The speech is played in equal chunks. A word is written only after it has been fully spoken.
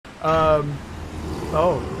Oh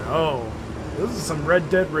no. This is some Red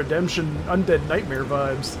Dead Redemption Undead Nightmare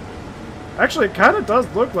vibes. Actually, it kind of does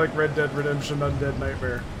look like Red Dead Redemption Undead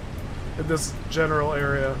Nightmare in this general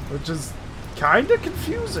area, which is kind of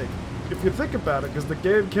confusing if you think about it, because the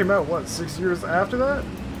game came out, what, 6 years after that?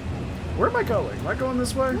 Where am I going? Am I going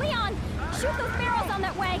this way? Leon, shoot those barrels on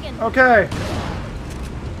that wagon. Okay.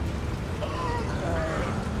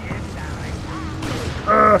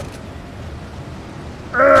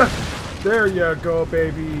 There you go,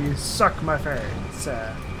 baby. Suck my face.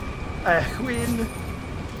 I win.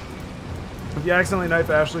 If you accidentally knife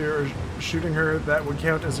Ashley or shooting her, that would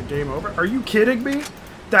count as a game over. Are you kidding me?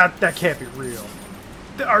 That can't be real.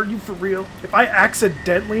 Are you for real? If I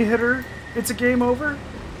accidentally hit her, it's a game over?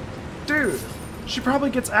 Dude, she probably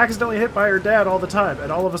gets accidentally hit by her dad all the time,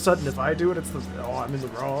 and all of a sudden if I do it, it's the... Oh, I'm in the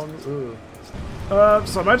wrong. Ugh.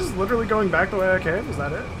 So am I just literally going back the way I came? Is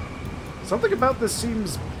that it? Something about this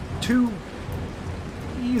seems too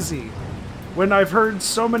easy when I've heard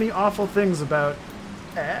so many awful things about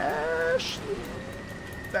Ashley.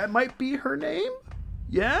 That might be her name?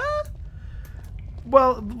 Yeah?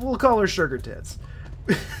 Well, we'll call her Sugar Tits.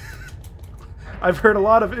 I've heard a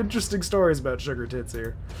lot of interesting stories about Sugar Tits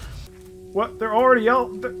here. What? They're already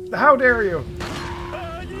yelling? How dare you?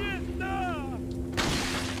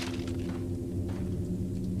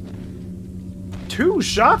 Two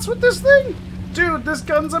shots with this thing? Dude, this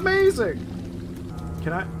gun's amazing!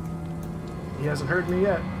 Can I... He hasn't heard me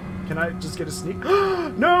yet. Can I just get a sneak?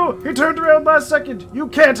 No! He turned around last second! You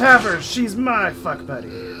can't have her! She's my fuck buddy!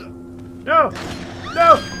 No!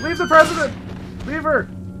 No! Leave the president! Leave her!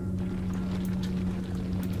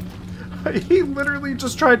 He literally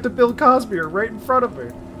just tried to Bill Cosby her right in front of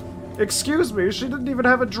me. Excuse me, she didn't even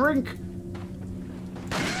have a drink.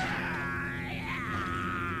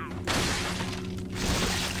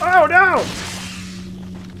 Oh no!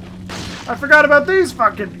 I forgot about these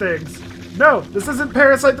fucking things. No, this isn't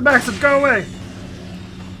Parasite the Maxim. Go away.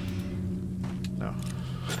 No.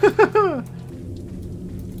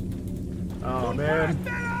 Oh man.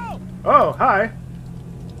 Oh, hi.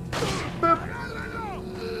 Boop.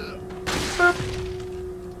 Boop.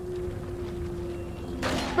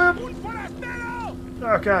 Boop.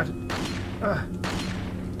 Oh god.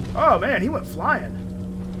 Oh man, he went flying.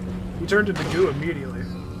 He turned into goo immediately.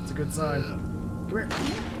 It's a good sign. Come here.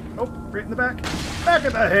 Oh, right in the back. Back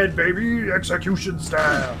of the head, baby! Execution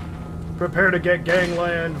style! Prepare to get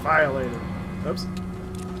gangland violated. Oops.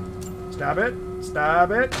 Stab it.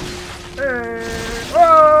 Stab it. Hey!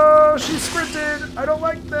 Oh! She sprinted! I don't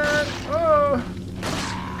like that! Oh!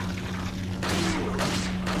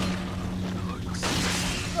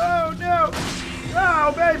 Oh no!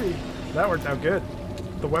 Oh, baby! That worked out good.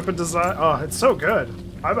 The weapon design... Oh, it's so good.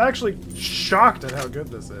 I'm actually shocked at how good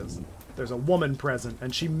this is. There's a woman present,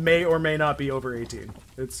 and she may or may not be over 18.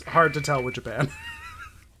 It's hard to tell with Japan.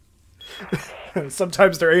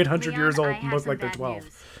 Sometimes they're 800 years old and look like they're 12.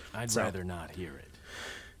 I'd rather not hear it.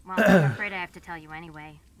 Well, I'm afraid I have to tell you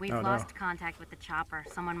anyway. We've lost contact with the chopper.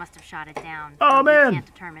 Someone must have shot it down. Oh, man! We can't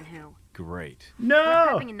determine who. Great. No!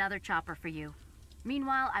 We're prepping another chopper for you.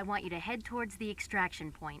 Meanwhile, I want you to head towards the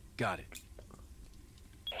extraction point. Got it.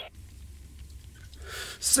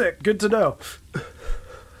 Sick. Good to know.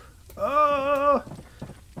 Oh,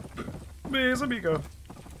 mis amigo.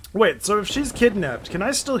 Wait, so if she's kidnapped, can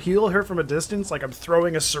I still heal her from a distance? Like I'm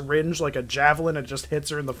throwing a syringe like a javelin and just hits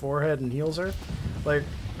her in the forehead and heals her? Like,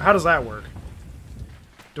 how does that work?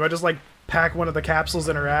 Do I just like pack one of the capsules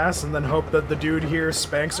in her ass and then hope that the dude here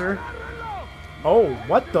spanks her? Oh,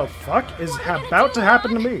 what the fuck is about to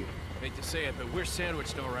happen to me? Hate to say it, but we're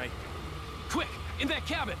sandwiched all right. Quick, in that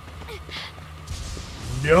cabin!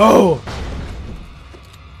 No!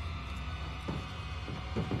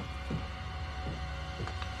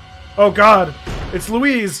 Oh god, it's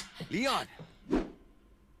Louise! Leon!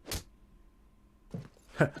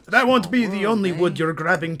 That won't be the only wood you're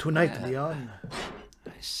grabbing tonight, Leon.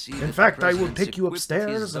 In fact, I will take you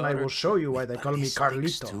upstairs and I will show you why they call me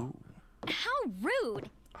Carlito. How rude!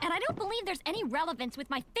 And I don't believe there's any relevance with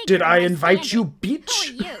my figure. Did I invite you, bitch?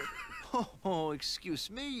 Who are you? Oh, excuse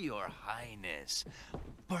me, Your Highness.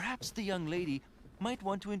 Perhaps the young lady might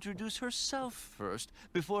want to introduce herself first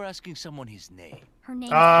before asking someone his name. Her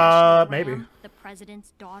name is maybe. the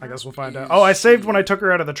president's daughter. I guess we'll find out. Oh, I saved when I took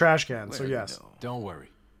her out of the trash can, so yes. Don't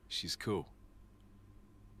worry. She's cool.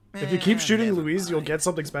 If you keep shooting Louise, you'll get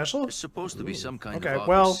something special? There's supposed to be some kind Okay, of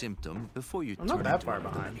well, symptom before you I'm turn not that into far a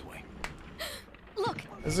woman behind. anyway. Look!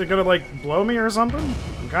 Is it gonna, like, blow me or something?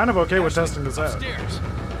 I'm kind of okay with testing this out. Upstairs.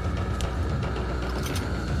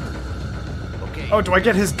 Okay. Oh, do I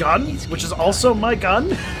get his gun? Which is also my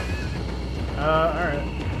gun?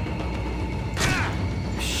 Alright.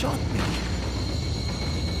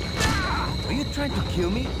 trying to kill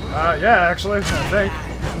me? Yeah, actually, I think.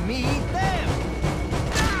 Me, them!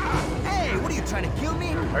 Hey, what are you trying to kill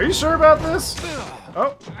me? Are you sure about this?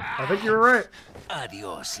 Oh, I think you were right.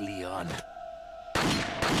 Adios, Leon.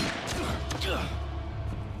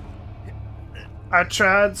 I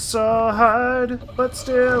tried so hard, but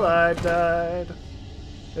still I died.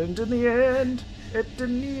 And in the end, it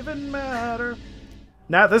didn't even matter.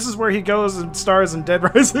 Now this is where he goes and stars in Dead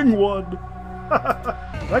Rising 1.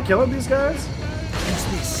 Am I killing these guys? What's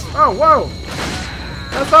this? Oh, whoa!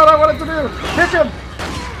 That's not what I wanted to do! Kick him!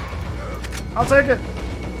 I'll take it.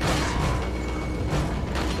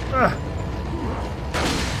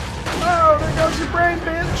 Oh, there goes your brain,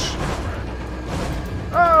 bitch!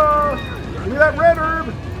 Oh! Give me that red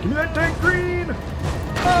herb! Give me that dank green!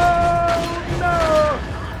 Oh, no!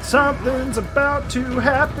 Something's about to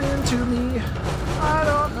happen to me. I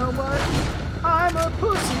don't know what. I'm a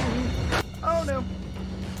pussy. Oh, no.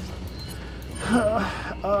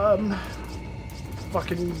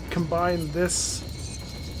 Fucking combine this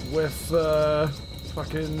with,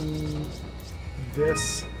 fucking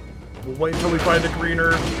this. We'll wait until we find a green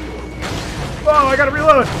herb. Oh, I gotta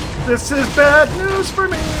reload! This is bad news for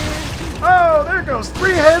me! Oh, there goes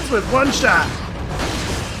 3 heads with 1 shot!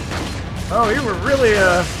 Oh, you were really,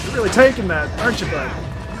 you're really taking that, aren't you, bud?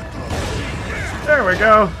 There we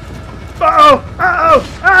go. Uh-oh!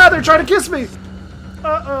 Uh-oh! Ah, they're trying to kiss me!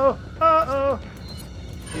 Uh-oh! Uh-oh!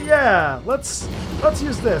 Yeah, let's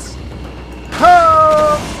use this.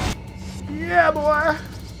 Oh! Yeah, boy!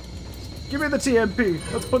 Give me the TMP.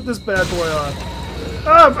 Let's put this bad boy on.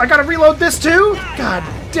 Oh, I gotta reload this too? God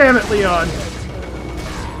damn it, Leon.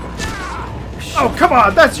 Oh, come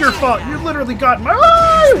on, that's your fault. You literally got in my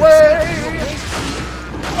way.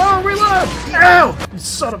 Oh, reload! Ow! You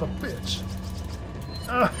son of a bitch.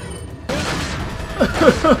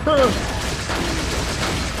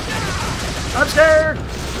 I'm scared.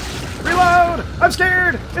 Reload! I'm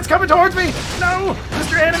scared! It's coming towards me! No!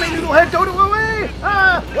 Mr. Anime Noodlehead, go to away!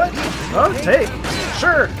 Ah! What? Oh, take.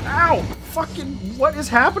 Sure. Ow! Fucking, what is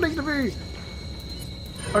happening to me?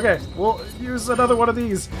 Okay, we'll use another one of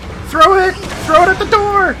these. Throw it! Throw it at the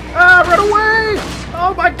door! Ah, run away!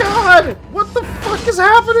 Oh my god! What the fuck is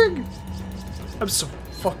happening? I'm so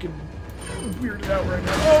fucking weirded out right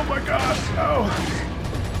now. Oh my god! Oh.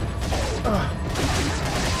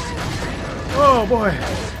 Oh boy.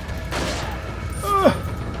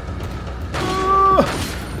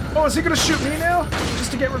 Oh, is he gonna shoot me now?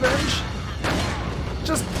 Just to get revenge?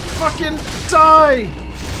 Just fucking die!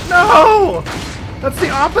 No! That's the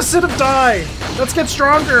opposite of die! Let's get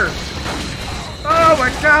stronger! Oh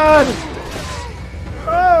my god!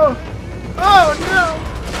 Oh! Oh no!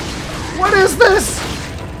 What is this?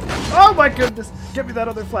 Oh my goodness! Get me that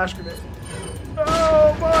other flash grenade.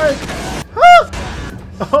 Oh boy! Ah!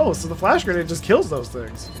 Oh, so the flash grenade just kills those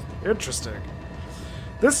things. Interesting.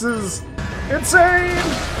 This is insane!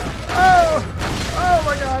 Oh! Oh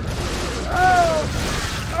my god! Oh!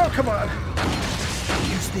 Oh, come on.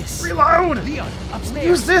 Use this. Reload! Leon, upstairs.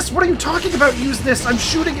 Use this? What are you talking about, use this? I'm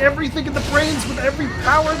shooting everything in the brains with every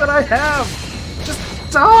power that I have! Just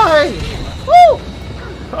die! Woo!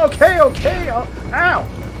 Okay, okay, ow!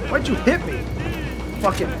 Why'd you hit me?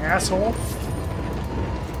 Fucking asshole.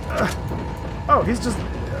 Oh, he's just...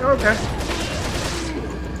 okay.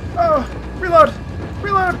 Oh, reload!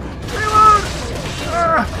 Reload! Reload!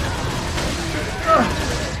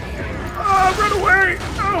 Oh, run away!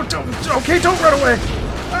 Oh, don't run away!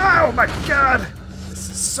 Oh my god! This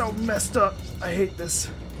is so messed up. I hate this.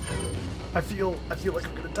 I feel like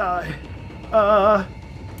I'm gonna die.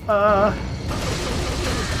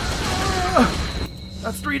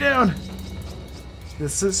 That's 3 down.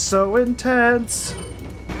 This is so intense.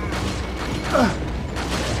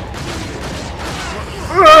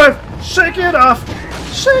 Shake it off!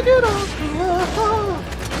 Shake it off!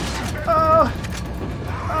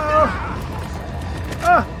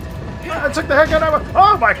 I took the heck out of it.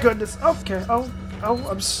 Oh my goodness. Okay. Oh,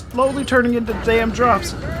 I'm slowly turning into damn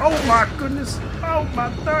drops. Oh my goodness. Oh my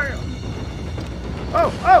damn.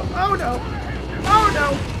 Oh no. Oh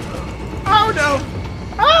no. Oh no.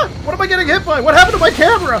 Ah! What am I getting hit by? What happened to my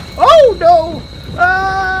camera? Oh no.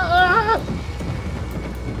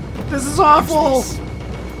 This is awful.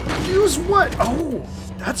 Use what? Oh,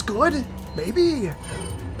 that's good. Maybe.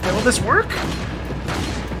 Will this work?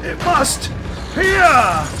 It must.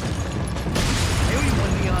 Here.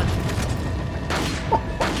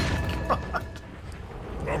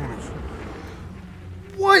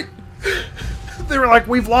 What? They were like,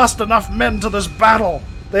 we've lost enough men to this battle.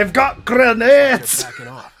 They've got grenades. Backing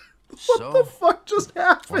off. What the fuck just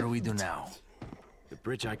happened? What do we do now? The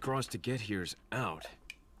bridge I crossed to get here is out.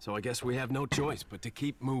 So I guess we have no choice but to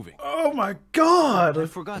keep moving. Oh my god! I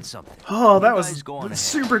forgot something. Oh, that You was guys go on ahead.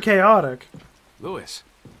 super chaotic. Louis.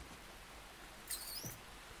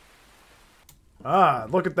 Ah,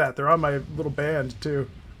 look at that. They're on my little band, too.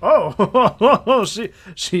 Oh,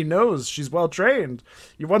 she knows. She's well trained.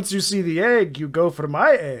 Once you see the egg, you go for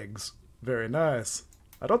my eggs. Very nice.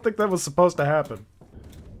 I don't think that was supposed to happen.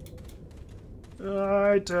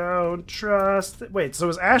 I don't trust... Wait, so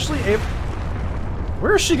is Ashley able...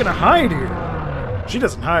 Where is she gonna hide here? She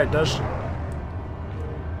doesn't hide, does she?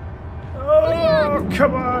 Oh,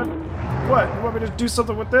 come on. What? You want me to do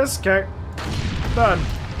something with this? Okay. Done.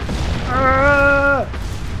 Oh,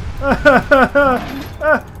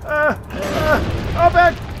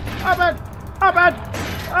 bad! Oh, bad! Oh, bad!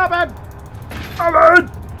 Oh, bad! Oh, bad!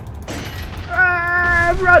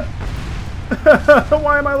 Run!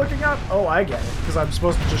 Why am I looking up? Oh, I get it. Because I'm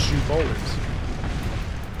supposed to just shoot boulders.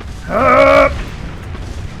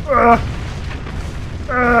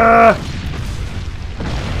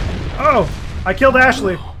 Oh! I killed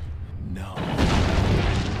Ashley. No.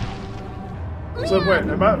 So wait,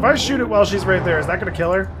 if I shoot it while she's right there, is that gonna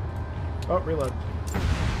kill her? Oh, reload.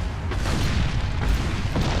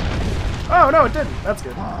 Oh, no, it didn't. That's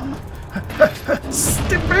good.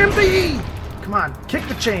 Bambi! Come on, kick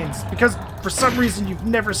the chains. Because for some reason you've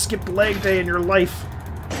never skipped leg day in your life.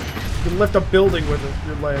 You can lift a building with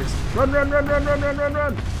your legs. Run, run, run, run, run, run, run,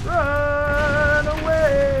 run! Run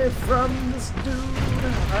away from this dude.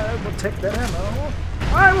 I will take that ammo.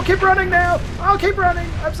 I will keep running now. I'll keep running.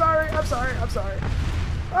 I'm sorry. I'm sorry. I'm sorry.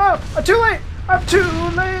 Oh, I'm too late. I'm too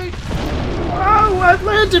late. Oh, I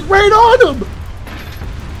landed right on him.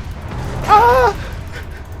 Ah!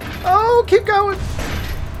 Oh, keep going.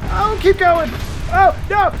 Oh, keep going. Oh,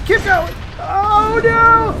 no, keep going. Oh,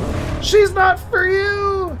 no. She's not for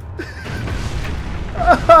you.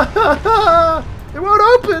 It won't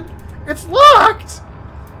open. It's locked.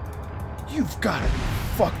 You've got to be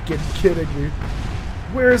fucking kidding me.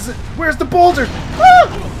 Where is it? Where's the boulder? Ah!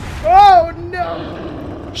 Oh,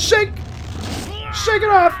 no. Shake. Shake it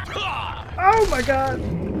off. Oh, my God.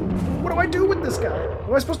 What do I do with this guy?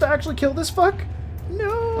 Am I supposed to actually kill this fuck?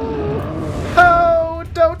 No. Oh,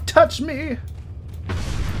 don't touch me.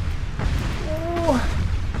 Oh.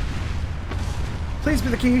 Please be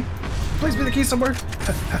the key. Please be the key somewhere.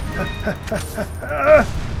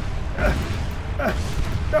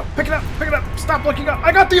 No, pick it up. Pick it up. Stop looking up.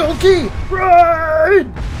 I got the old key.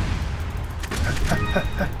 Run.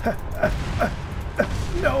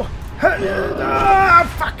 No. Ah,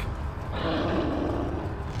 fuck.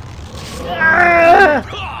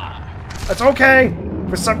 That's okay.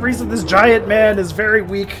 For some reason, this giant man is very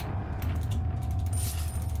weak.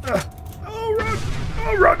 Oh, run!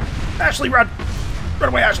 Oh, run! Ashley, run! Run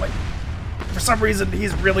away, Ashley! For some reason,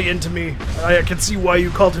 he's really into me. I can see why you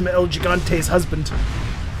called him El Gigante's husband.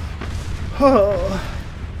 Oh.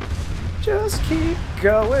 Just keep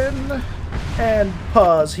going. And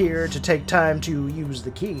pause here to take time to use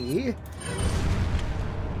the key.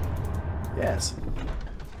 Yes.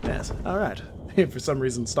 Yes, alright. For some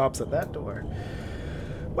reason stops at that door.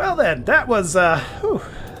 Well then, that was, that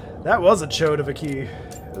was a chode of a key.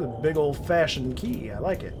 It was a big old-fashioned key. I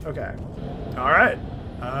like it. Okay. Alright.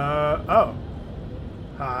 Oh.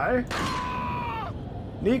 Hi.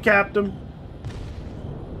 Kneecapped him.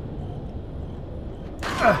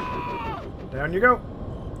 Down you go.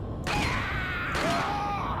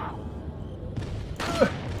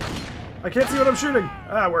 I can't see what I'm shooting.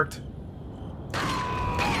 Ah, it worked.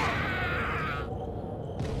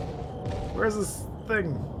 Where's this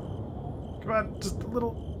thing? Come on, just a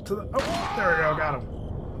little to the... Oh, there we go, got him.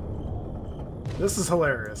 This is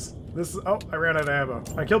hilarious. This is... Oh, I ran out of ammo.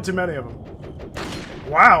 I killed too many of them.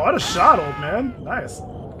 Wow, what a shot, old man. Nice.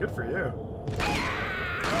 Good for you.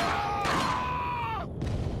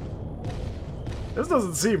 This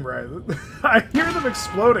doesn't seem right. I hear them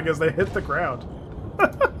exploding as they hit the ground.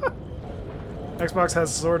 Xbox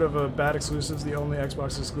has sort of a bad exclusives. The only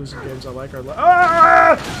Xbox exclusive games I like are...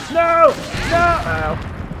 Ah! No! No! Ow.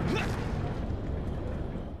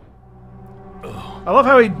 I love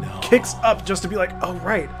how he kicks up just to be like, oh,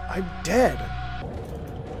 right, I'm dead.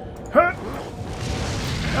 Huh.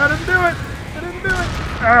 I didn't do it! I didn't do it!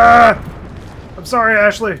 Ah! I'm sorry,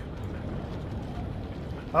 Ashley.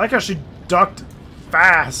 I like how she ducked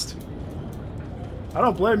fast. I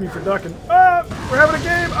don't blame you for ducking. Ah! We're having a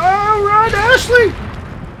game! Oh, run, Ashley!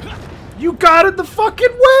 You got it the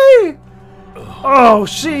fucking way! Oh,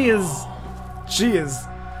 she is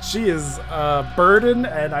a burden,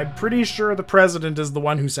 and I'm pretty sure the president is the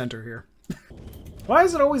one who sent her here. Why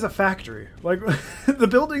is it always a factory? Like, the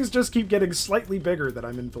buildings just keep getting slightly bigger that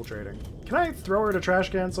I'm infiltrating. Can I throw her in a trash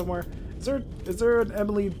can somewhere? Is there an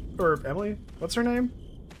Emily, or Emily? What's her name?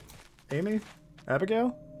 Amy?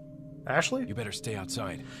 Abigail? Ashley? You better stay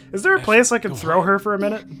outside. Is there a place I can go throw hide. her for a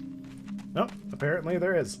minute? No, apparently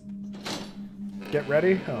there is. Get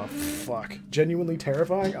ready. Oh, fuck. Genuinely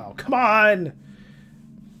terrifying? Oh, come on!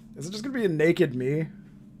 Is it just gonna be a naked me?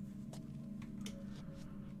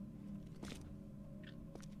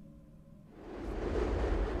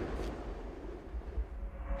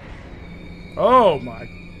 Oh my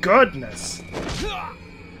goodness!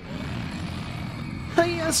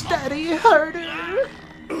 Yes, Daddy, harder!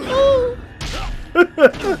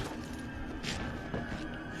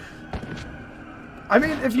 I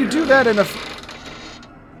mean, if you do that in a...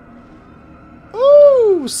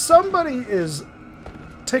 Ooh, somebody is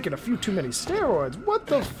taking a few too many steroids. What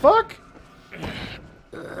the fuck?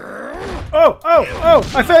 Oh,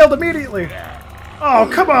 I failed immediately. Oh,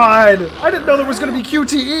 come on. I didn't know there was going to be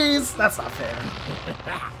QTEs. That's not fair.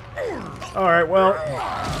 All right, well.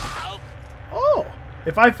 Oh,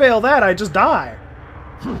 if I fail that, I just die.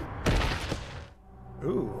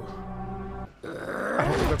 Ooh. I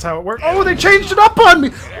don't think that's how it works. Oh, they changed it up on me.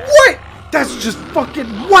 What? That's just fucking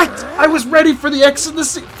what? I was ready for the X and the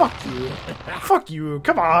C. Fuck you. Fuck you.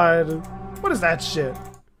 Come on. What is that shit?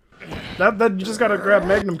 That you just gotta grab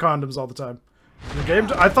Magnum condoms all the time. The game.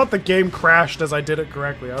 I thought the game crashed as I did it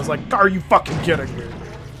correctly. I was like, are you fucking kidding me?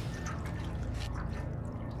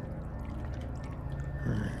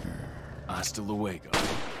 Hasta luego.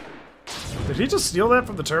 Did he just steal that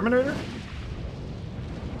from the Terminator?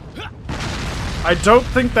 I don't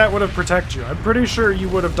think that would have protected you. I'm pretty sure you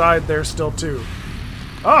would have died there still too.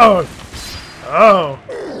 Oh! Oh!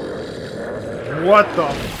 What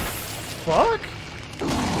the fuck?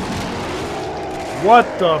 What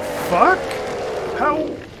the fuck? How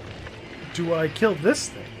do I kill this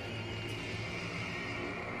thing?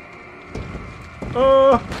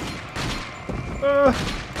 Oh!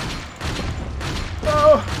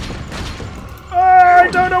 I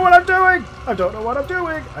don't know what I'm doing! I don't know what I'm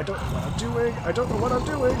doing! I don't know what I'm doing! I don't know what I'm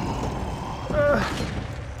doing!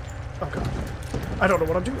 Oh god. I don't know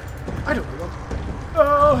what I'm doing. I don't know what...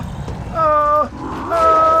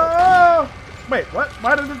 Wait, what?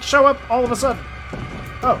 Why did it show up all of a sudden?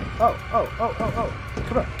 Oh.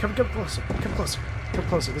 Come on, come closer. Come closer. Come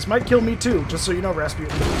closer. This might kill me too, just so you know,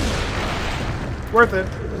 Rasputin. Worth it.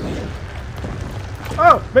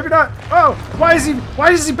 Oh, maybe not. Oh, why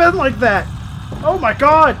has he been like that? Oh my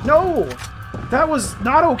god, no! That was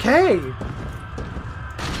not okay!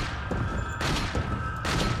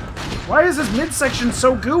 Why is his midsection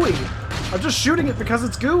so gooey? I'm just shooting it because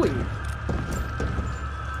it's gooey.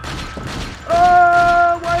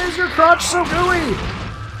 Why is your crotch so gooey?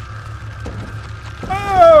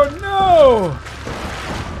 Oh no!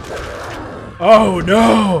 Oh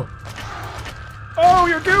no! Oh,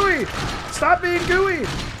 you're gooey! Stop being gooey!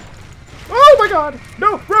 Oh my god!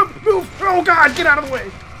 No! Run! Move! Oh god! Get out of the way!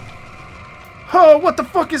 Oh, what the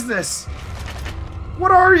fuck is this?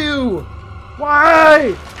 What are you?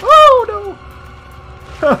 Why? Oh no!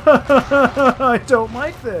 I don't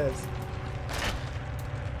like this.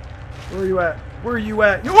 Where are you at? Where are you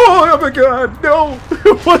at? Oh my god! No!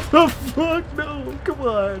 What the fuck? No! Come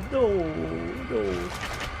on! No! No!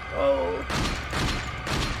 Oh!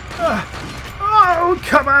 Oh,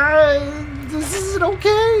 come on! This isn't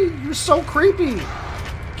okay! You're so creepy!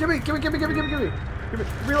 Give me!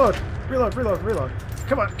 Reload!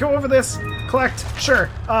 Come on, go over this! Collect! Sure!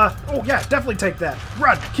 Oh yeah, definitely take that!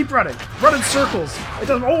 Run! Keep running! Run in circles! It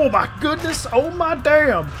doesn't- oh my goodness! Oh my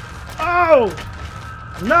damn! Oh!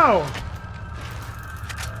 No!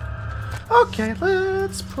 Okay,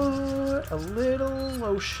 let's put a little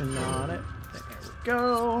lotion on it. There we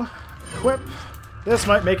go. Equip. This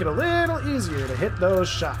might make it a little easier to hit those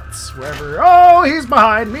shots. Wherever. Oh, he's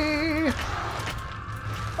behind me!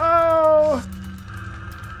 Oh!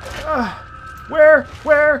 Where?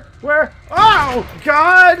 Oh,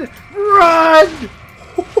 God! Run!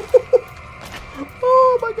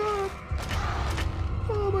 Oh, my God!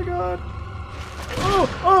 Oh, my God!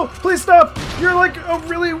 Oh, please stop! You're like a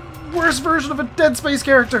really worse version of a Dead Space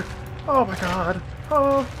character! Oh, my God.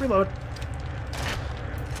 Oh, reload.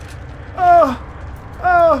 Ah!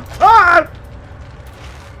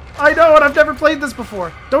 I know, and I've never played this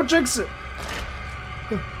before. Don't jinx it.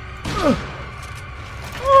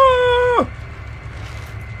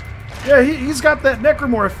 Yeah, he's got that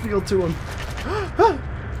necromorph feel to him. Run!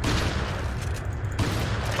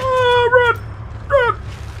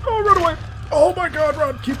 Oh, run away! Oh my god,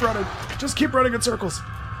 run! Keep running. Just keep running in circles.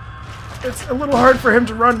 It's a little hard for him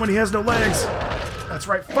to run when he has no legs. That's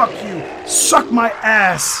right, fuck you. Suck my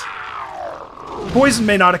ass. Poison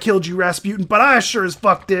may not have killed you, Rasputin, but I sure as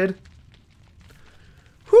fuck did.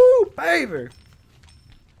 Whoo, baby.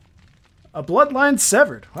 A bloodline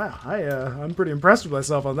severed. Wow, I'm pretty impressed with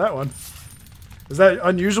myself on that one. Is that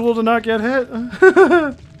unusual to not get hit?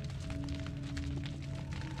 Am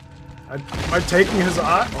I taking his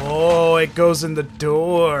eye? Oh, it goes in the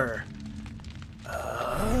door.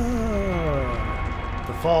 Oh,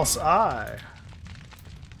 the false eye.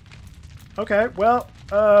 Okay, well,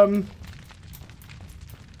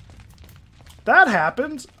 that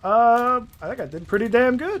happened. I think I did pretty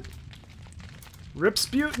damn good.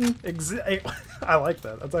 Rasputin. I like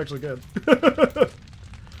that. That's actually good.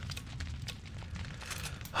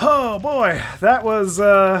 Oh boy, that was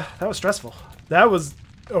stressful. That was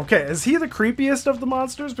okay. Is he the creepiest of the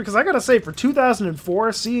monsters? Because I gotta say, for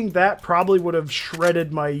 2004, seeing that probably would have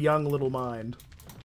shredded my young little mind.